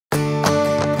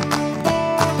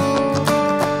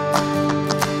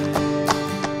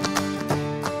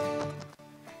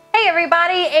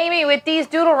Amy with Deaz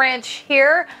Doodle Ranch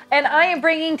here, and I am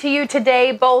bringing to you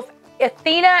today both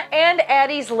Athena and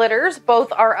Addy's litters.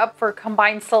 Both are up for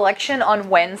combined selection on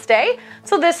Wednesday,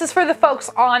 so this is for the folks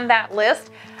on that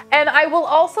list. And I will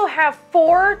also have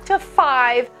 4 to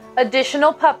 5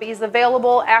 additional puppies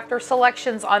available after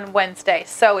selections on Wednesday.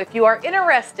 So if you are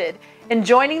interested in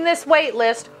joining this wait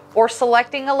list or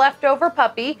selecting a leftover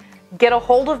puppy, get a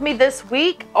hold of me this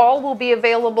week. All will be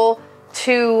available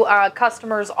to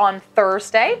customers on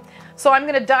Thursday. So I'm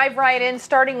going to dive right in,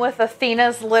 starting with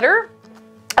Athena's litter.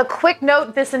 A quick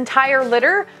note, this entire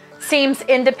litter seems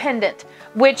independent,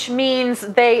 which means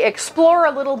they explore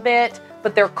a little bit,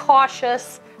 but they're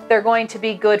cautious. They're going to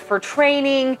be good for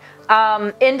training.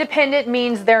 Independent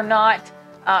means they're not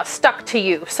stuck to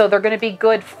you. So they're going to be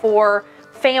good for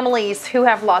families who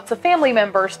have lots of family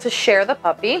members to share the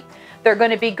puppy. They're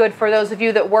going to be good for those of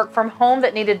you that work from home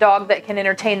that need a dog that can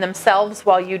entertain themselves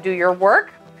while you do your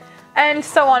work, and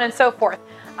so on and so forth.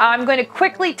 I'm going to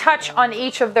quickly touch on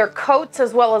each of their coats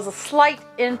as well as a slight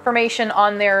information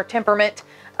on their temperament,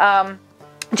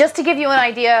 just to give you an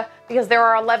idea, because there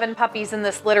are 11 puppies in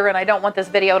this litter and I don't want this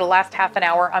video to last half an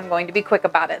hour. I'm going to be quick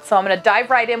about it. So I'm going to dive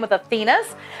right in with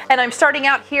Athena's, and I'm starting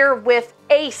out here with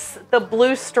Ace, the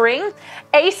blue string.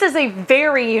 Ace is a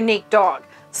very unique dog.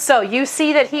 So you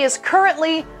see that he is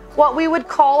currently what we would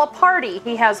call a party.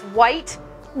 He has white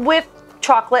with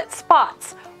chocolate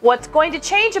spots. What's going to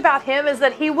change about him is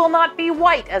that he will not be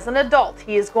white as an adult.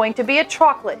 He is going to be a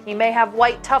chocolate. He may have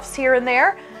white tufts here and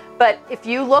there, but if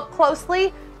you look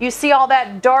closely, you see all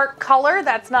that dark color.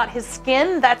 That's not his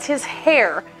skin, that's his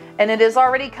hair. And it is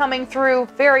already coming through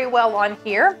very well on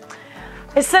here.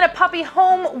 I sent a puppy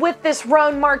home with this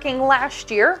roan marking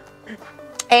last year,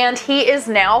 and he is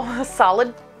now a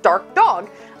solid dark dog.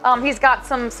 He's got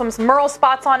some merle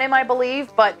spots on him, I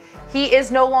believe, but he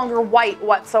is no longer white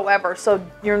whatsoever. So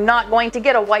you're not going to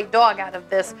get a white dog out of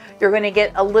this. You're going to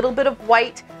get a little bit of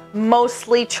white,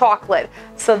 mostly chocolate.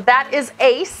 So that is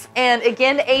Ace. And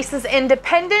again, Ace is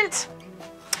independent,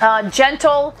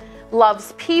 gentle,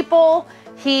 loves people.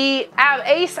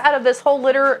 Ace, out of this whole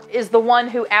litter, is the one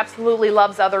who absolutely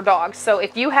loves other dogs. So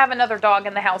if you have another dog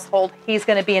in the household, he's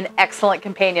going to be an excellent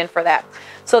companion for that.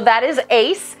 So that is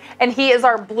Ace, and he is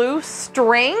our blue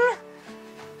string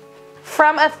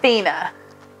from Athena.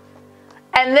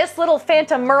 And this little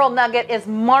phantom merle nugget is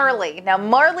Marley. Now,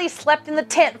 Marley slept in the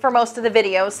tent for most of the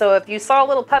video, so if you saw a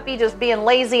little puppy just being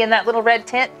lazy in that little red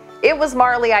tent, it was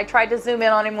Marley. I tried to zoom in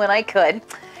on him when I could.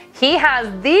 He has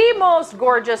the most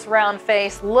gorgeous round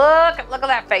face. Look at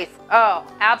that face. Oh,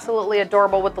 absolutely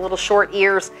adorable with the little short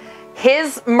ears.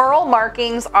 His merle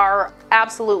markings are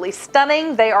absolutely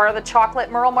stunning. They are the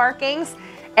chocolate merle markings.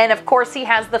 And of course, he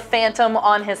has the phantom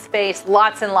on his face.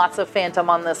 Lots and lots of phantom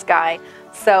on this guy.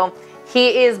 So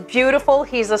he is beautiful.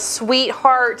 He's a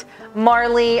sweetheart.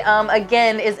 Marley,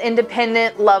 again, is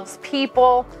independent, loves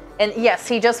people. And yes,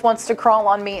 he just wants to crawl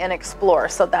on me and explore,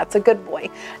 so that's a good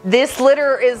boy. This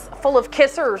litter is full of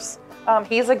kissers.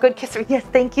 He's a good kisser. Yes,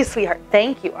 thank you, sweetheart.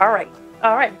 Thank you. All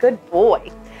right, good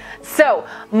boy. So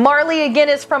Marley again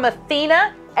is from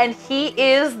Athena, and he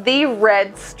is the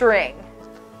red string.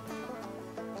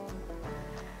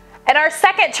 And our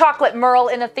second chocolate merle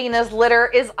in Athena's litter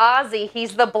is Ozzy.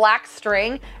 He's the black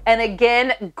string. And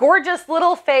again, gorgeous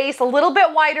little face, a little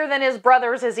bit whiter than his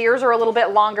brother's. His ears are a little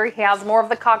bit longer. He has more of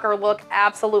the cocker look.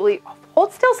 Absolutely.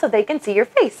 Hold still so they can see your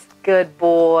face. Good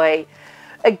boy.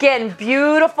 Again,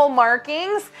 beautiful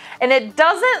markings. And it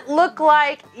doesn't look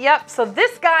like, yep, so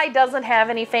this guy doesn't have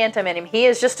any phantom in him. He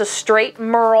is just a straight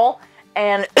merle.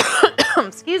 And,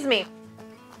 excuse me,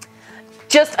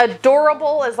 just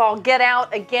adorable as all get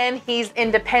out. Again, he's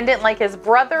independent like his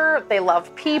brother. They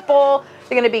love people.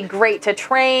 They're going to be great to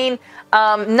train.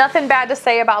 Nothing bad to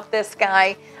say about this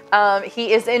guy.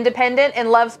 He is independent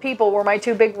and loves people were my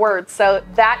two big words. So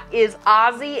that is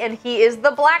Ozzy, and he is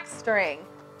the black string.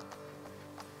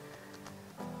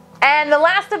 And the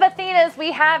last of Athena's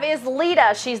we have is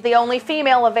Lita. She's the only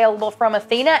female available from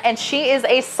Athena, and she is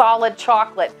a solid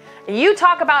chocolate. You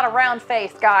talk about a round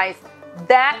face, guys.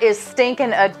 That is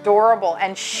stinking adorable,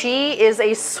 and she is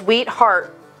a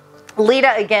sweetheart.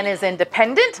 Lita, again, is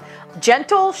independent,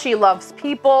 gentle, she loves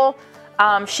people.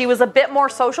 She was a bit more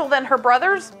social than her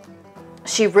brothers.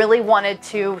 She really wanted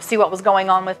to see what was going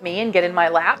on with me and get in my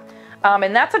lap.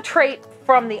 And that's a trait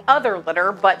from the other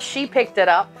litter, but she picked it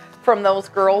up from those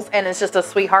girls and is just a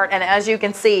sweetheart. And as you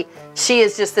can see, she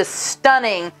is just this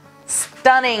stunning,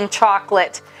 stunning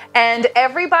chocolate. And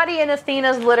everybody in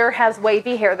Athena's litter has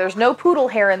wavy hair. There's no poodle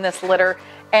hair in this litter,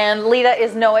 and Lita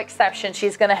is no exception.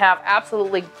 She's going to have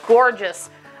absolutely gorgeous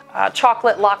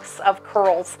chocolate locks of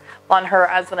curls on her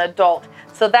as an adult.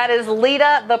 So that is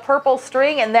Lita, the purple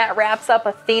string, and that wraps up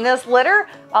Athena's litter.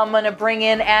 I'm going to bring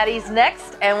in Addy's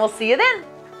next, and we'll see you then.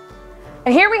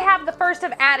 And here we have the first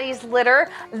of Addy's litter.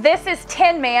 This is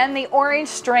Tin Man, the orange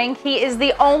string. He is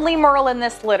the only Merle in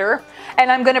this litter,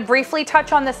 and I'm going to briefly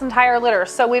touch on this entire litter.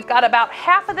 So we've got about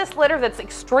half of this litter that's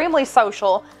extremely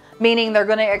social, meaning they're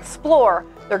going to explore,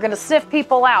 they're going to sniff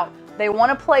people out, they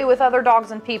want to play with other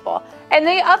dogs and people. And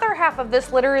the other half of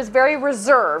this litter is very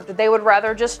reserved. They would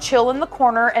rather just chill in the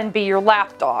corner and be your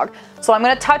lap dog. So I'm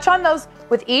going to touch on those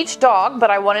with each dog, but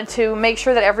I wanted to make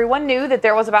sure that everyone knew that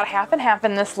there was about half and half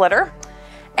in this litter.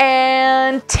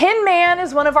 And Tin Man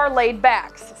is one of our laid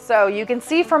backs. So you can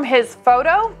see from his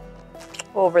photo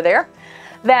over there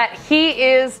that he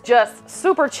is just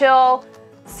super chill,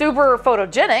 super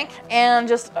photogenic, and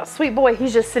just a sweet boy.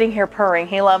 He's just sitting here purring.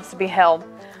 He loves to be held.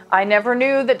 I never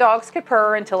knew that dogs could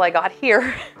purr until I got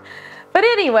here. But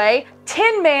anyway,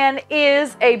 Tin Man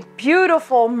is a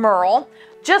beautiful Merle.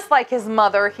 Just like his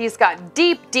mother, he's got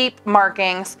deep, deep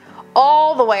markings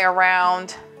all the way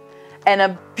around and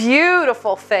a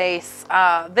beautiful face.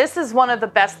 This is one of the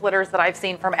best litters that I've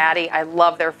seen from Addy. I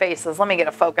love their faces. Let me get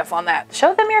a focus on that.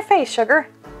 Show them your face, sugar.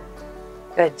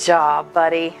 Good job,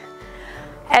 buddy.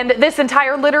 And this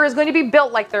entire litter is going to be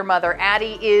built like their mother.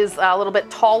 Addy is a little bit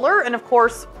taller, and of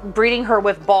course, breeding her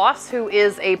with Boss, who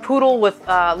is a poodle with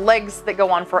legs that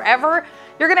go on forever.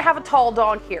 You're going to have a tall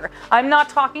dog here. I'm not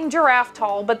talking giraffe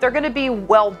tall, but they're going to be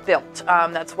well built.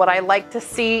 That's what I like to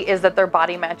see, is that their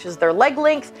body matches their leg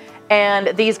length, and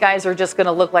these guys are just going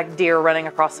to look like deer running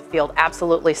across the field.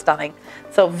 Absolutely stunning.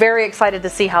 So very excited to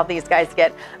see how these guys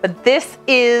get. But this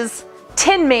is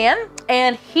Tin Man,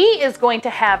 and he is going to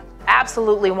have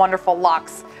absolutely wonderful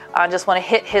locks. I just want to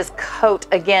hit his coat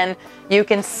again. You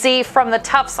can see from the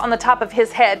tufts on the top of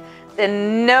his head,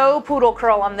 and no poodle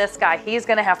curl on this guy. He's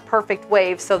going to have perfect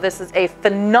waves. So this is a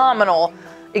phenomenal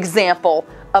example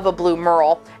of a blue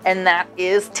Merle, and that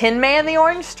is Tin Man, the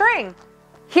orange string.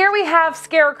 Here we have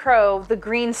Scarecrow, the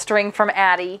green string from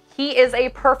Addy. He is a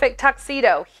perfect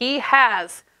tuxedo. He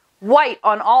has white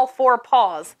on all four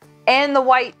paws and the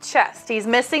white chest. He's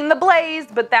missing the blaze,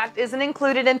 but that isn't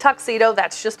included in tuxedo.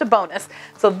 That's just a bonus.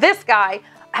 So this guy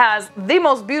has the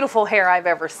most beautiful hair I've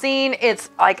ever seen. It's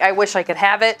like, I wish I could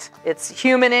have it. It's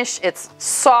humanish. It's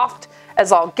soft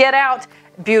as all get out.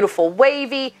 Beautiful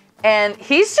wavy. And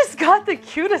he's just got the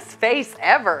cutest face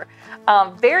ever.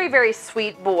 Very, very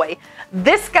sweet boy.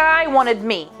 This guy wanted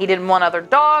me. He didn't want other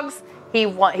dogs. He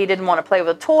didn't want to play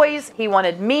with toys. He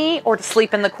wanted me or to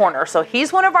sleep in the corner. So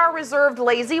he's one of our reserved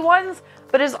lazy ones,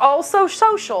 but is also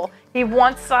social. He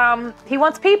wants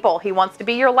people. He wants to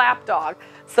be your lap dog.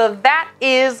 So that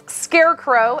is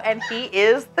Scarecrow, and he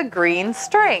is the green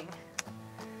string.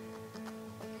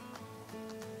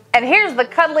 And here's the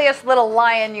cuddliest little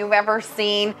lion you've ever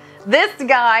seen. This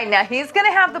guy, now he's going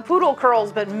to have the poodle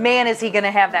curls, but man, is he going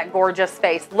to have that gorgeous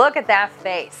face. Look at that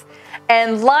face.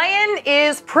 And Lion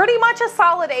is pretty much a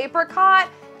solid apricot.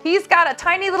 He's got a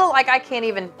tiny little, like, I can't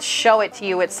even show it to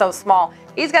you, it's so small.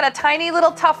 He's got a tiny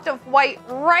little tuft of white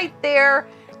right there,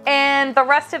 and the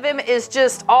rest of him is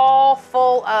just all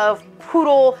full of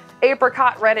poodle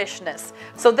apricot reddishness.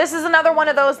 So this is another one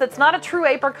of those that's not a true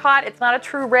apricot, it's not a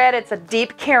true red, it's a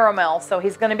deep caramel. So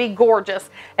he's going to be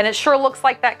gorgeous, and it sure looks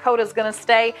like that coat is going to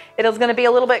stay. It is going to be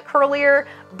a little bit curlier,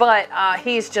 but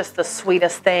he's just the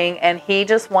sweetest thing, and he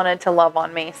just wanted to love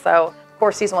on me. So of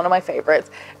course he's one of my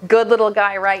favorites. Good little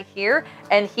guy right here,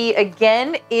 and he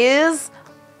again is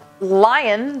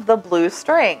Lion, the blue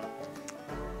string.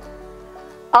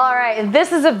 All right,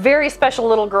 this is a very special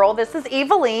little girl. This is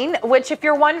Eveline, which, if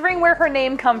you're wondering where her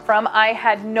name come from, I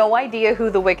had no idea who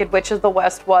the Wicked Witch of the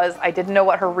West was. I didn't know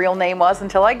what her real name was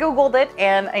until I Googled it,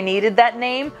 and I needed that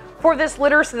name for this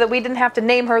litter so that we didn't have to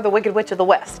name her the Wicked Witch of the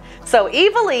West. So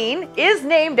Eveline is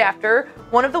named after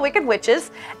one of the Wicked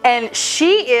Witches, and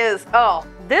she is, oh,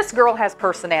 this girl has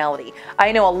personality.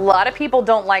 I know a lot of people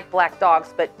don't like black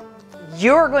dogs, but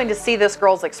you're going to see this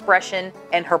girl's expression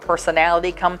and her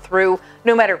personality come through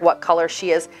no matter what color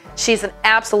she is. She's an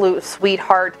absolute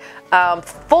sweetheart,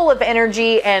 full of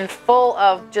energy and full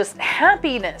of just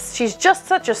happiness. She's just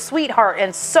such a sweetheart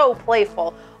and so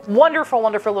playful. Wonderful,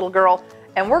 wonderful little girl.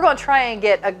 And we're going to try and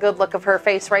get a good look of her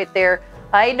face right there.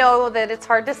 I know that it's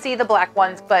hard to see the black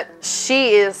ones, but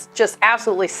she is just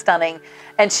absolutely stunning.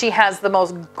 And she has the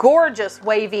most gorgeous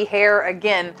wavy hair.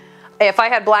 Again, if I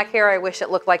had black hair, I wish it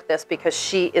looked like this, because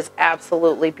she is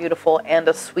absolutely beautiful and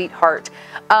a sweetheart.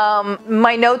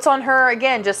 My notes on her,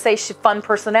 again, just say she's fun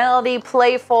personality,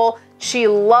 playful, She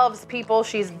loves people.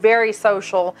 She's very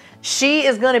social. She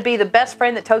is going to be the best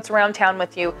friend that totes around town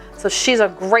with you. So she's a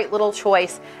great little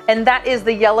choice. And that is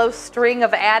the yellow string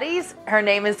of Addies. Her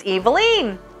name is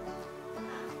Eveline.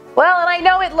 Well, and I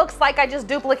know it looks like I just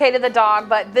duplicated the dog,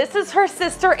 but this is her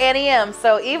sister Annie M.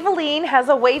 So Eveline has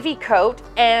a wavy coat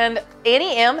and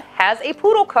Annie M has a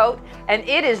poodle coat, and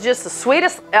it is just the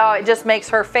sweetest. It just makes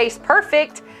her face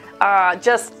perfect.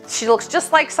 She looks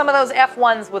just like some of those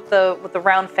F1s with the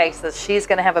round faces. She's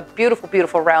going to have a beautiful,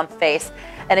 beautiful round face.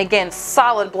 And again,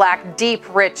 solid black, deep,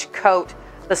 rich coat.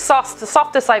 The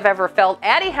softest I've ever felt.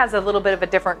 Addy has a little bit of a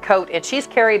different coat, and she's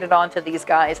carried it on to these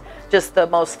guys. Just the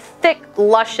most thick,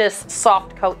 luscious,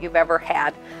 soft coat you've ever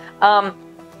had.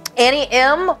 Annie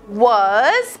M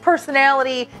was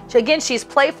personality. Again, she's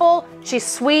playful, she's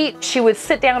sweet, she would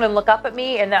sit down and look up at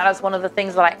me, and that is one of the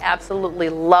things that I absolutely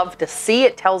love to see.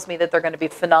 It tells me that they're going to be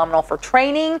phenomenal for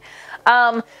training.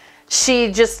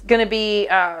 She's just going to be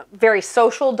a very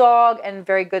social dog and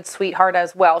very good sweetheart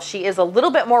as well. She is a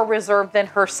little bit more reserved than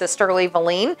her sister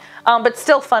Eveline, but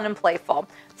still fun and playful.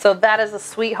 So that is a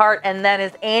sweetheart, and that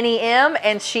is Annie M,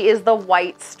 and she is the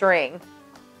white string.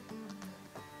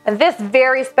 And this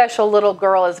very special little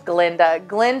girl is Glinda.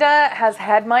 Glinda has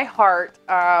had my heart.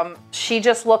 She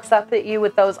just looks up at you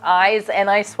with those eyes, and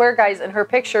I swear, guys, in her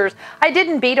pictures, I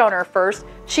didn't beat on her first.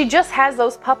 She just has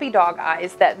those puppy dog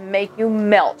eyes that make you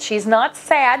melt. She's not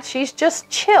sad, she's just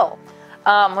chill.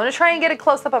 I'm gonna try and get a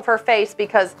close-up of her face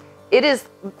because it is,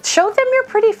 show them your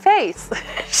pretty face.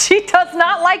 She does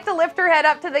not like to lift her head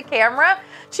up to the camera.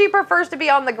 She prefers to be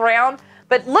on the ground.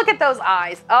 But look at those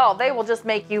eyes. Oh, they will just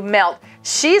make you melt.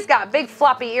 She's got big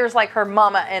floppy ears like her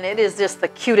mama, and it is just the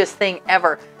cutest thing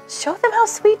ever. Show them how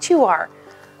sweet you are.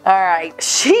 All right,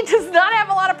 she does not have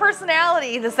a lot of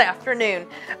personality this afternoon.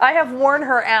 I have worn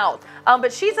her out,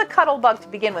 but she's a cuddle bug to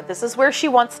begin with. This is where she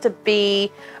wants to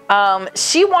be.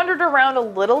 She wandered around a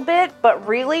little bit, but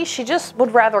really she just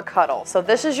would rather cuddle. So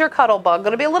this is your cuddle bug.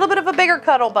 Gonna be a little bit of a bigger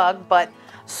cuddle bug, but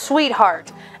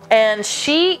sweetheart. And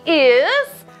she is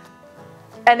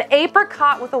an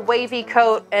apricot with a wavy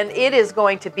coat, and it is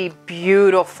going to be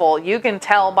beautiful. You can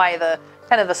tell by the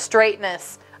kind of the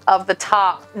straightness of the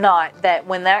top knot that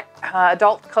when that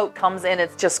adult coat comes in,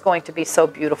 it's just going to be so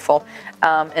beautiful.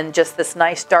 And just this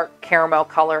nice dark caramel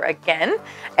color again.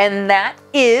 And that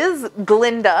is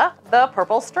Glinda, the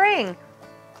purple string.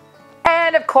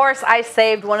 And of course, I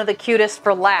saved one of the cutest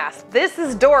for last. This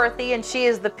is Dorothy, and she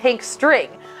is the pink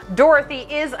string. Dorothy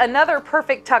is another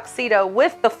perfect tuxedo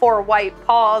with the 4 white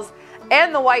paws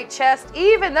and the white chest,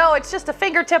 even though it's just a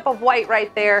fingertip of white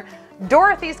right there.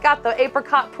 Dorothy's got the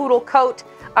apricot poodle coat.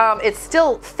 It's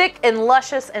still thick and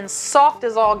luscious and soft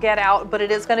as all get out, but it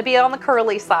is going to be on the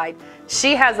curly side.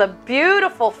 She has a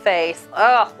beautiful face.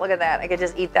 Oh, look at that. I could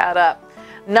just eat that up.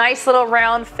 Nice little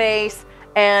round face.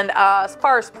 And as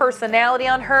far as personality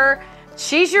on her,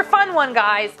 she's your fun one,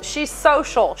 guys. She's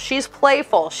social. She's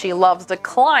playful. She loves to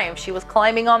climb. She was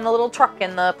climbing on the little truck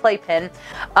in the playpen.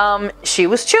 She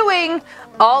was chewing.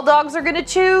 All dogs are going to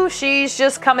chew. She's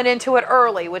just coming into it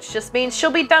early, which just means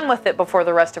she'll be done with it before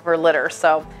the rest of her litter.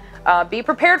 So be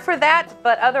prepared for that.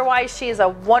 But otherwise, she is a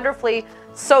wonderfully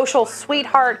social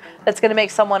sweetheart that's going to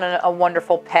make someone a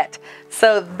wonderful pet.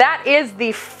 So that is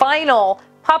the final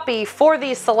puppy for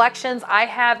these selections. I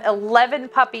have 11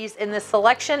 puppies in this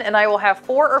selection, and I will have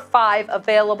 4 or 5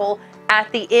 available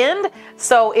at the end.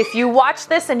 So if you watch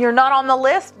this and you're not on the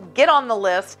list, get on the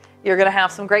list. You're going to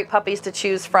have some great puppies to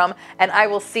choose from, and I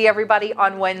will see everybody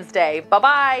on Wednesday.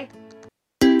 Bye-bye.